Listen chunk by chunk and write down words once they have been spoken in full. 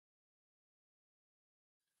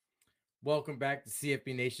Welcome back to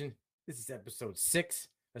CFB Nation. This is episode 6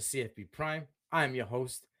 of CFB Prime. I am your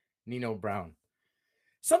host, Nino Brown.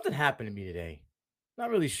 Something happened to me today.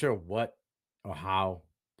 Not really sure what or how,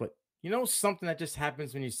 but something that just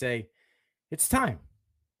happens when you say, it's time.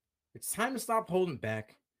 It's time to stop holding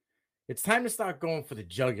back. It's time to start going for the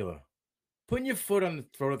jugular, putting your foot on the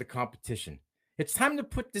throat of the competition. It's time to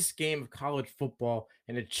put this game of college football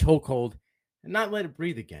in a chokehold and not let it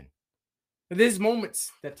breathe again. There's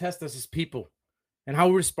moments that test us as people, and how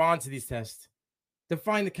we respond to these tests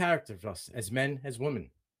define the character of us as men, as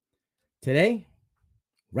women. Today,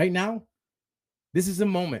 right now, this is a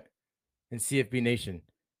moment in CFB Nation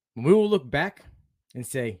when we will look back and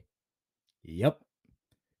say, yep,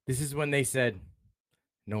 this is when they said,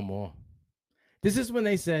 no more. This is when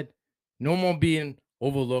they said, no more being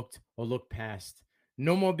overlooked or looked past.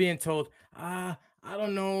 No more being told, I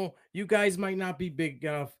don't know, you guys might not be big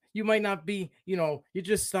enough. You might not be, you're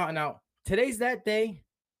just starting out. Today's that day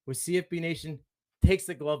where CFB Nation takes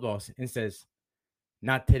the glove off and says,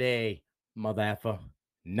 not today, mother effer.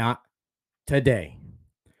 Not today.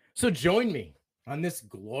 So join me on this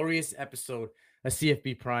glorious episode of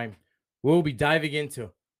CFB Prime, where we'll be diving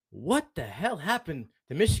into what the hell happened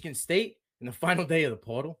to Michigan State in the final day of the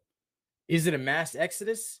portal. Is it a mass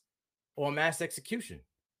exodus or a mass execution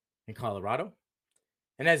in Colorado?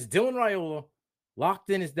 And as Dylan Raiola locked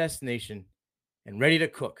in his destination and ready to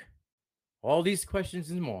cook, all these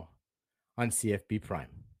questions and more on CFB Prime.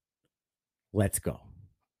 Let's go.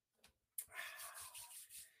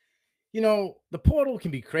 The portal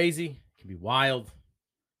can be crazy, can be wild.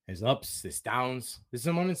 There's ups, there's downs, there's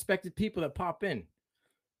some unexpected people that pop in.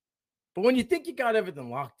 But when you think you got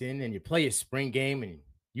everything locked in and you play a spring game and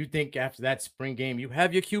you think after that spring game you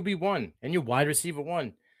have your QB1 and your wide receiver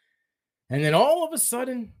 1, and then all of a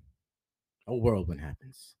sudden, a whirlwind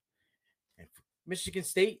happens. And Michigan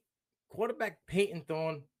State quarterback Peyton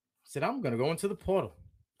Thorne said, I'm going to go into the portal.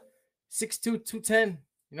 6'2", 210,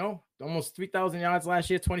 almost 3,000 yards last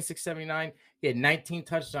year, 2679. He had 19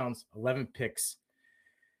 touchdowns, 11 picks.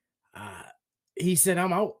 He said,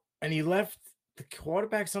 I'm out. And he left the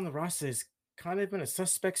quarterbacks on the roster is kind of in a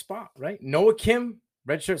suspect spot, right? Noah Kim,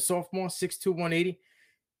 redshirt sophomore, 6'2", 180.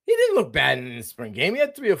 He didn't look bad in the spring game. He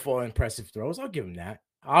had 3 or 4 impressive throws. I'll give him that.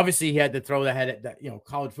 Obviously, he had the throw that had that,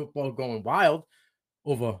 college football going wild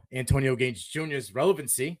over Antonio Gates Jr.'s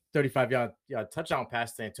relevancy, 35-yard touchdown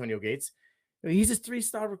pass to Antonio Gates. He's a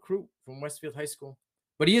 3-star recruit from Westfield High School,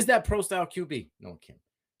 but he is that pro-style QB, Noah Kim.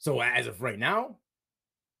 So as of right now,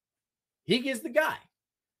 he is the guy.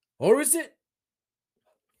 Or is it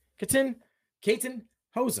Katen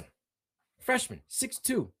Hoser, freshman,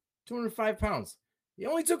 6'2", 205 pounds. He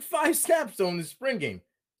only took 5 snaps, though, in the spring game.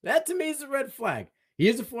 That, to me, is a red flag. He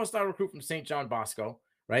is a 4-star recruit from St. John Bosco,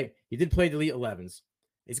 right? He did play the Elite 11s.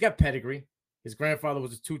 He's got pedigree. His grandfather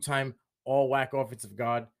was a 2-time all-WAC offensive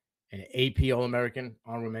guard and an AP All-American,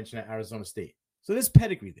 honorable mention at Arizona State. So there's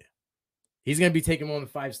pedigree there. He's going to be taking more than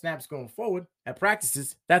 5 snaps going forward at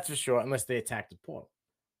practices, that's for sure, unless they attack the portal.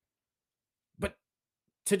 But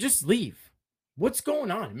to just leave, what's going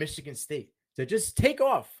on in Michigan State? To just take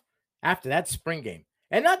off after that spring game.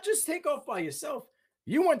 And not just take off by yourself.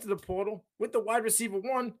 You went to the portal with the wide receiver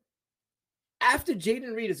 1 after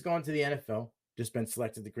Jaden Reed has gone to the NFL, just been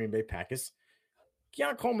selected to the Green Bay Packers.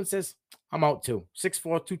 Keon Coleman says, I'm out too. 6'4",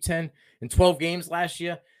 210 in 12 games last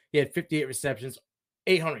year. He had 58 receptions,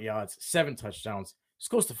 800 yards, 7 touchdowns. It's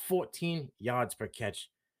close to 14 yards per catch.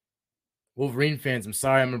 Wolverine fans, I'm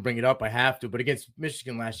sorry I'm going to bring it up. I have to. But against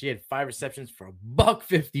Michigan last year, he had 5 receptions for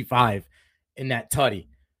 $155 in that tutty.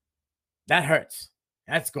 That hurts.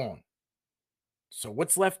 That's gone. So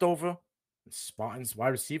what's left over? The Spartans wide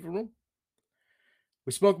receiver room.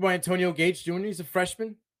 We spoke about Antonio Gates Jr. He's a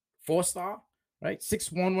freshman, 4-star, right?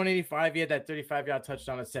 6'1", 185. He had that 35-yard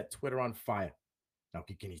touchdown that set Twitter on fire. Now,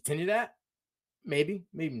 can he continue that? Maybe,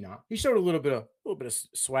 maybe not. He showed a little bit of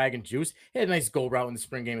swag and juice. He had a nice goal route in the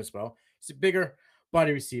spring game as well. He's a bigger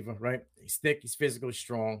body receiver, right? He's thick. He's physically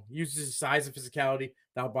strong. He uses his size and physicality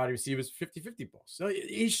to out body receivers 50-50 balls. So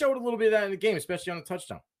he showed a little bit of that in the game, especially on the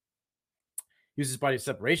touchdown. Uses body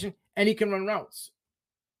separation, and he can run routes.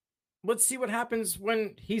 Let's see what happens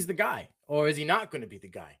when he's the guy, or is he not going to be the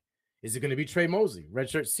guy? Is it going to be Trey Mosley,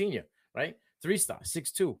 redshirt senior, right? 3-star,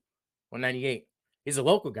 6'2", 198. He's a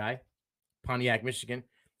local guy, Pontiac, Michigan.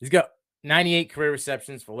 He's got 98 career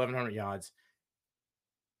receptions for 1,100 yards.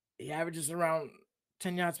 He averages around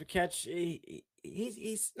 10 yards per catch.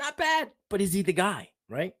 He's not bad, but is he the guy,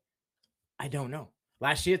 right? I don't know.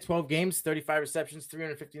 Last year, 12 games, 35 receptions,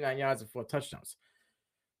 359 yards, and 4 touchdowns.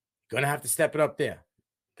 Going to have to step it up there.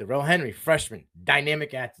 Darrell Henry, freshman,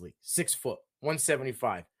 dynamic athlete, 6 foot,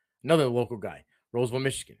 175. Another local guy, Roseville,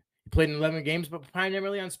 Michigan. He played in 11 games, but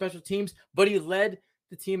primarily on special teams, but he led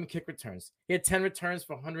the team in kick returns. He had 10 returns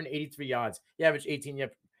for 183 yards. He averaged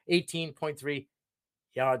 18.3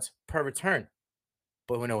 yards per return.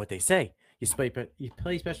 But we know what they say. You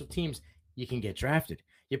play special teams, you can get drafted.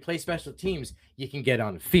 You play special teams, you can get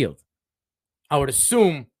on the field. I would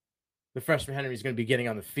assume the freshman Henry is going to be getting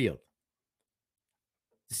on the field.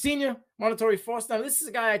 The senior, Montorie Foster, this is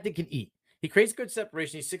a guy I think can eat. He creates good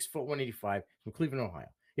separation. He's 6 foot 185 from Cleveland, Ohio.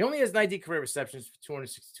 He only has 90 career receptions for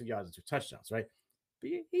 262 yards and 2 touchdowns, right? But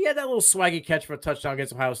he had that little swaggy catch for a touchdown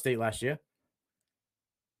against Ohio State last year.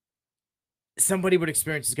 Somebody with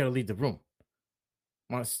experience is going to lead the room.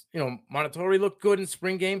 Montorie looked good in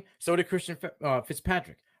spring game. So did Christian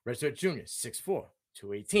Fitzpatrick, redshirt junior, 6'4",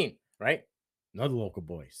 218, right? Another local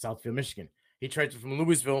boy, Southfield, Michigan. He transferred from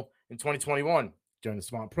Louisville in 2021 during the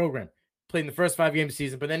Smart program. Played in the first 5 games of the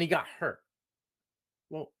season, but then he got hurt.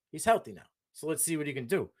 Well, he's healthy now. So let's see what he can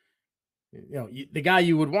do. The guy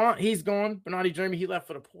you would want, he's gone. Bernardi Jeremy, he left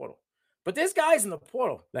for the portal. But there's guys in the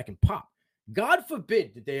portal that can pop. God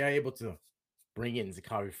forbid that they are able to bring in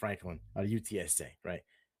Zachary Franklin out of UTSA, right?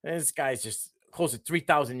 And this guy's just close to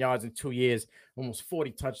 3,000 yards in 2 years, almost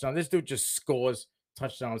 40 touchdowns. This dude just scores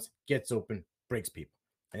touchdowns, gets open, breaks people.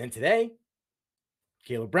 And then today,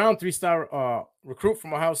 Caleb Brown, 3-star recruit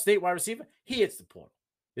from Ohio State, wide receiver, he hits the portal.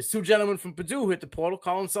 There's 2 gentlemen from Purdue who hit the portal,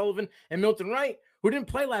 Colin Sullivan and Milton Wright, who didn't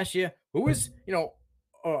play last year, who was, a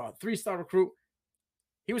 3-star recruit.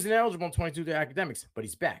 He was ineligible in 22 academics, but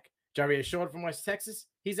he's back. Javier Short from West Texas,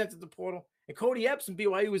 he's entered the portal. And Cody Epps from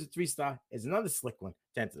BYU was a 3-star, is another slick one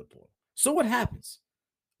to enter the portal. So what happens?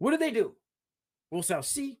 What do? We'll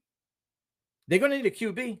see. They're going to need a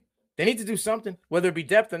QB. They need to do something, whether it be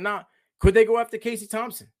depth or not. Could they go after Casey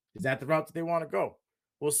Thompson? Is that the route that they want to go?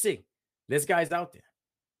 We'll see. There's guys out there.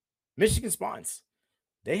 Michigan Spartans,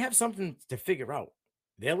 they have something to figure out.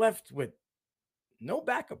 They're left with no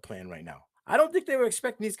backup plan right now. I don't think they were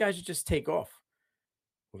expecting these guys to just take off.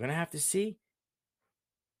 We're going to have to see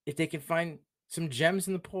if they can find some gems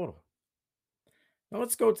in the portal. Now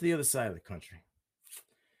let's go to the other side of the country.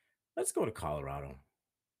 Let's go to Colorado.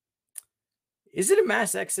 Is it a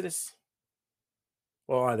mass exodus?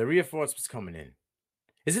 Or are the reinforcements coming in?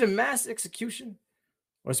 Is it a mass execution?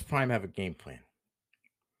 Or does Prime have a game plan?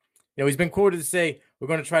 He's been quoted to say, we're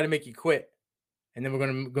going to try to make you quit, and then we're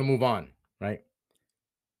going to move on, right?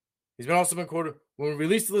 He's also been quoted, when we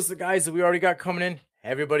release the list of guys that we already got coming in,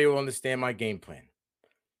 everybody will understand my game plan.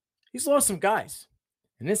 He's lost some guys.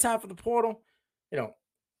 In this half of the portal,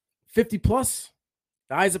 50 plus,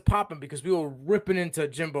 the eyes are popping because we were ripping into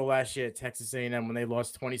Jimbo last year at Texas A&M when they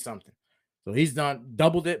lost 20-something. So he's done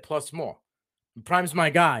doubled it plus more. And Prime's my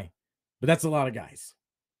guy, but that's a lot of guys.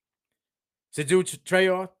 Sadu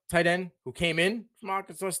Trayor, tight end, who came in from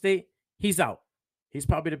Arkansas State, he's out. He's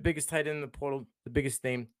probably the biggest tight end in the portal, the biggest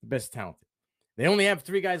name, the best talented. They only have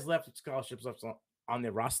 3 guys left with scholarships left on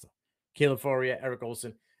their roster. Caleb Fourier, Eric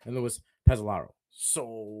Olson, and Louis Pezzolaro. So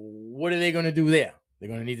what are they going to do there? They're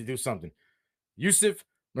going to need to do something. Yusuf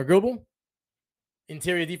McGilbel,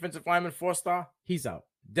 interior defensive lineman, 4-star, he's out.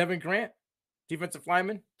 Devin Grant, defensive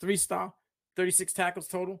lineman, 3-star, 36 tackles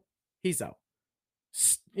total, he's out.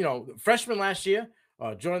 Freshman last year,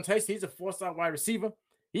 Jordan Tyson, he's a 4-star wide receiver.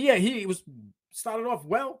 He was started off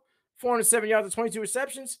well, 407 yards and 22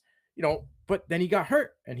 receptions, but then he got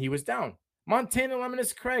hurt and he was down. Montana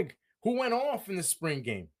Lemonis Craig, who went off in the spring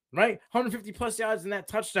game, right? 150 plus yards in that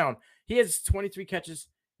touchdown. He has 23 catches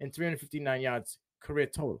and 359 yards career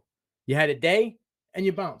total. You had a day and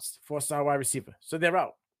you bounced. 4-star wide receiver. So they're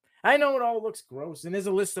out. I know it all looks gross and there's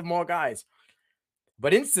a list of more guys,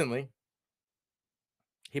 but instantly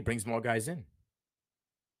he brings more guys in.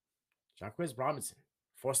 Jacquez Robinson,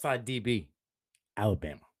 4-star DB,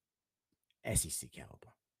 Alabama, SEC caliber,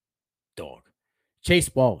 dog. Chase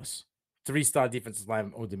Wallace, 3-star defensive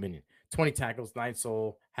lineman, Old Dominion, 20 tackles, 9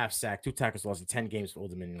 solo, half sack, 2 tackles lost in 10 games for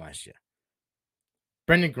Old Dominion last year.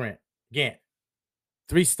 Brendan Gant,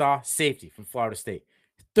 3-star safety from Florida State,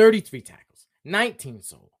 33 tackles, 19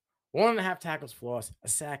 solo, 1.5 tackles for loss, a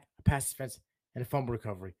sack, a pass defense, and a fumble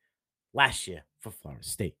recovery last year for Florida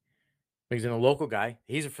State. Brings in a local guy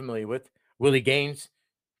he's familiar with, Willie Gaines,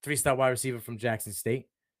 3-star wide receiver from Jackson State.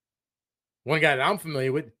 One guy that I'm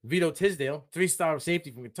familiar with, Vito Tisdale, 3-star safety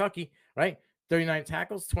from Kentucky, right? 39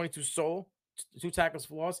 tackles, 22 solo, 2 tackles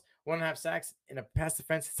for loss, 1.5 sacks, and a pass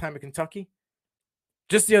defense time at Kentucky.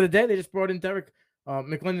 Just the other day, they just brought in Derek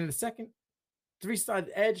McLendon II, 3-star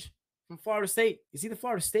edge from Florida State. You see, the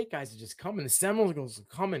Florida State guys are just coming. The Seminoles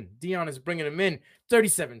are coming. Dion is bringing them in.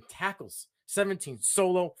 37 tackles, 17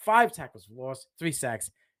 solo, 5 tackles for loss, 3 sacks,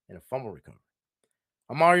 and a fumble recovery.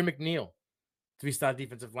 Amari McNeil, 3-star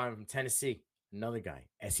defensive lineman from Tennessee. Another guy,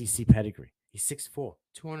 SEC pedigree. He's 6'4",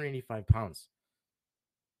 285 pounds.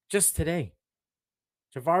 Just today,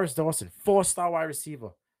 Javaris Dawson, 4-star wide receiver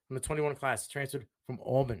from the 21 class, transferred from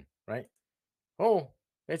Auburn, right? Oh,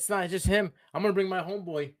 it's not just him. I'm going to bring my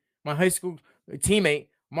homeboy, my high school teammate,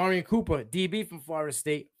 Marion Cooper, DB from Florida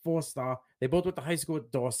State, 4-star. They both went to high school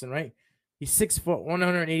with Dawson, right? He's 6 foot,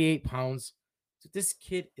 188 pounds. So this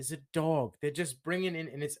kid is a dog. They're just bringing in,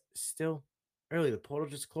 and it's still early. The portal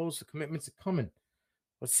just closed. The commitments are coming.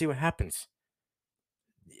 Let's see what happens.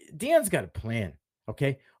 Deion's got a plan,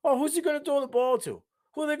 okay? Oh, who's he going to throw the ball to?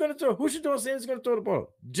 Who are they going to throw? Who should Dawson Sanders going to throw the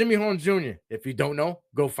ball? Jimmy Horn Jr. If you don't know,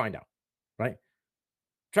 go find out, right?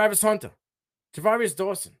 Travis Hunter, Javarius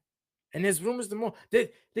Dawson, and there's rumors the more. The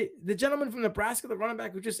gentleman from Nebraska, the running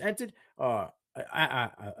back who just entered,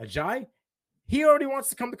 Ajay, he already wants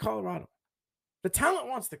to come to Colorado. The talent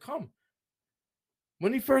wants to come.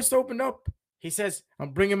 When he first opened up, he says, I'm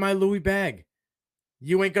bringing my Louis bag.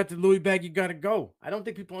 You ain't got the Louis bag, you got to go. I don't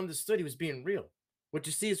think people understood he was being real. What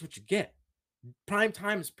you see is what you get. Prime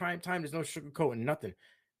time is prime time. There's no sugarcoating, nothing.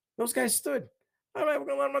 Those guys stood. All right, we're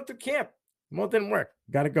going to let them run through camp. Well, it didn't work.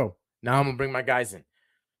 Got to go. Now I'm going to bring my guys in.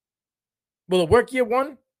 Will it work year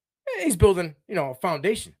one? He's building, a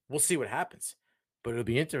foundation. We'll see what happens. But it'll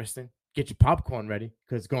be interesting. Get your popcorn ready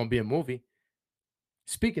because it's going to be a movie.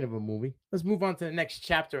 Speaking of a movie, let's move on to the next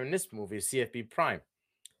chapter in this movie, CFB Prime.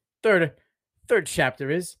 Third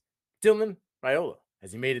chapter is Dylan Raiola.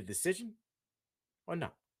 Has he made a decision or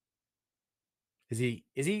not? Is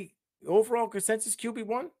he overall consensus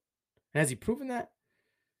QB1? And has he proven that?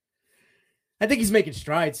 I think he's making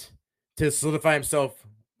strides to solidify himself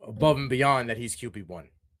above and beyond that he's QB1.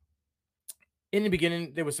 In the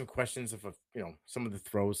beginning, there were some questions of, some of the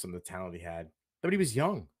throws, some of the talent he had. But he was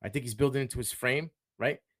young. I think he's building into his frame,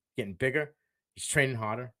 right? Getting bigger. He's training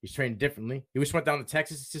harder. He's training differently. He just went down to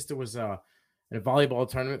Texas. His sister was in a volleyball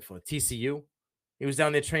tournament for TCU. He was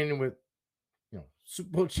down there training with, Super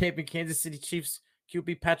Bowl champion Kansas City Chiefs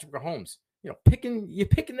QB Patrick Mahomes. You're picking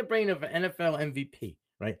the brain of an NFL MVP,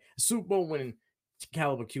 right? A Super Bowl winning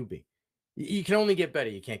caliber QB. You can only get better.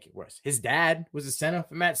 You can't get worse. His dad was a center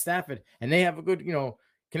for Matt Stafford, and they have a good,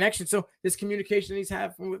 connection. So this communication he's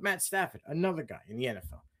had with Matt Stafford, another guy in the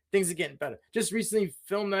NFL. Things are getting better. Just recently,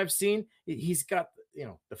 film that I've seen, he's got,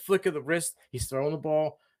 the flick of the wrist. He's throwing the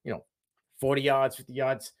ball, 40 yards, 50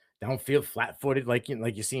 yards downfield, flat-footed, like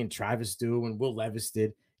you're seeing Travis do and Will Levis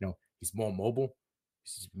did. He's more mobile.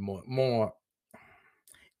 He's more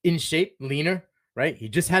in shape, leaner, right? He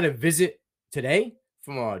just had a visit today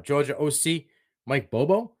from Georgia OC Mike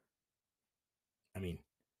Bobo. I mean,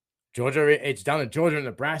 Georgia, it's down to Georgia and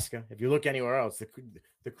Nebraska. If you look anywhere else,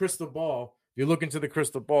 the crystal ball, if you look into the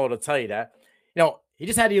crystal ball, it'll tell you that. He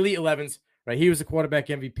just had the Elite 11s, right? He was the quarterback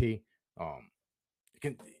MVP.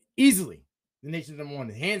 Easily the nation's number one,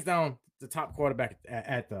 hands down, the top quarterback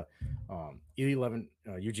at the Elite 11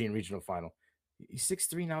 Eugene Regional Final. He's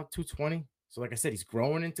 6'3" now, 220. So like I said, he's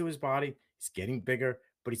growing into his body. He's getting bigger,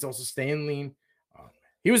 but he's also staying lean.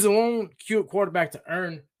 He was the lone cute quarterback to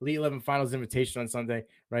earn Elite 11 Finals invitation on Sunday,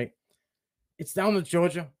 right? It's down to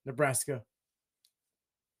Georgia, Nebraska.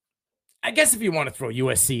 I guess if you want to throw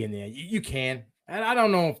USC in there, you can. And I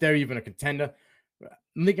don't know if they're even a contender.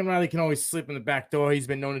 Lincoln Riley can always slip in the back door. He's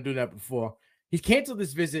been known to do that before. He canceled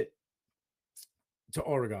this visit to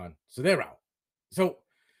Oregon, so they're out. So,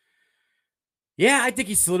 yeah, I think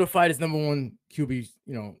he solidified his number one QB,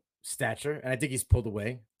 stature, and I think he's pulled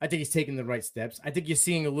away. I think he's taking the right steps. I think you're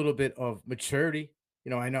seeing a little bit of maturity.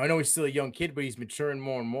 I know he's still a young kid, but he's maturing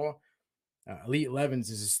more and more. Elite 11s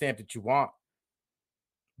is a stamp that you want.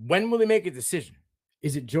 When will he make a decision?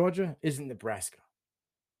 Is it Georgia? Is it Nebraska?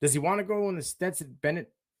 Does he want to go in the Stetson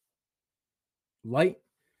Bennett light?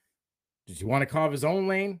 Does he want to carve his own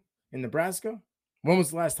lane in Nebraska? When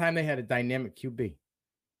was the last time they had a dynamic QB?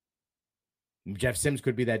 Jeff Sims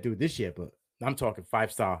could be that dude this year, but I'm talking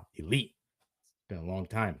 5-star elite. It's been a long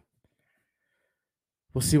time.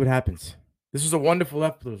 We'll see what happens. This was a wonderful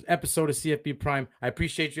episode of CFB Prime. I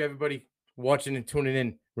appreciate you, everybody, watching and tuning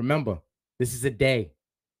in. Remember, this is a day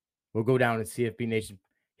we'll go down in CFB Nation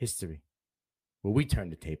history where we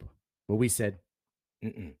turned the table, where we said,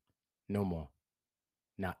 no more.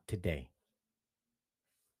 Not today.